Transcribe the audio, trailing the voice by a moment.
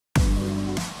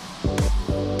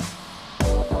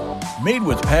Made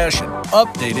with passion,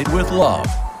 updated with love.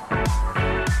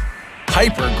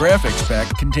 Hyper Graphics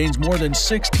Pack contains more than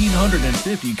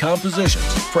 1,650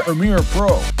 compositions for Premiere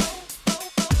Pro.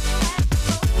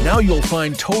 Now you'll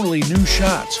find totally new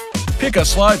shots. Pick a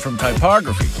slide from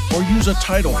typography or use a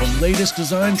title from latest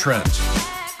design trends.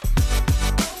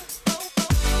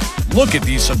 Look at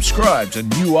these subscribes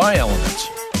and UI elements.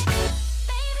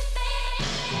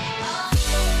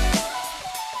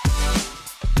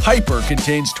 Hyper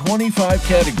contains 25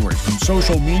 categories from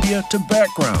social media to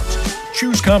backgrounds.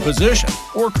 Choose composition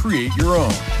or create your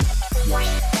own.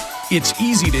 It's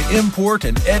easy to import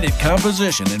and edit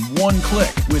composition in one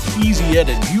click with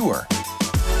EasyEdit Viewer.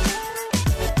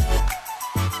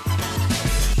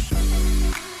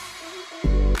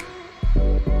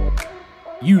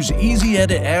 Use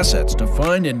EasyEdit assets to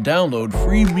find and download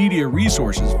free media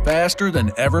resources faster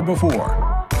than ever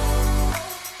before.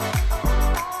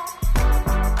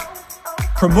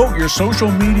 Promote your social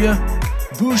media,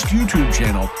 boost YouTube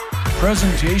channel,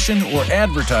 presentation, or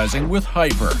advertising with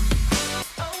Hyper.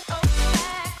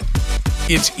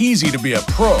 It's easy to be a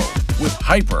pro with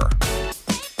Hyper.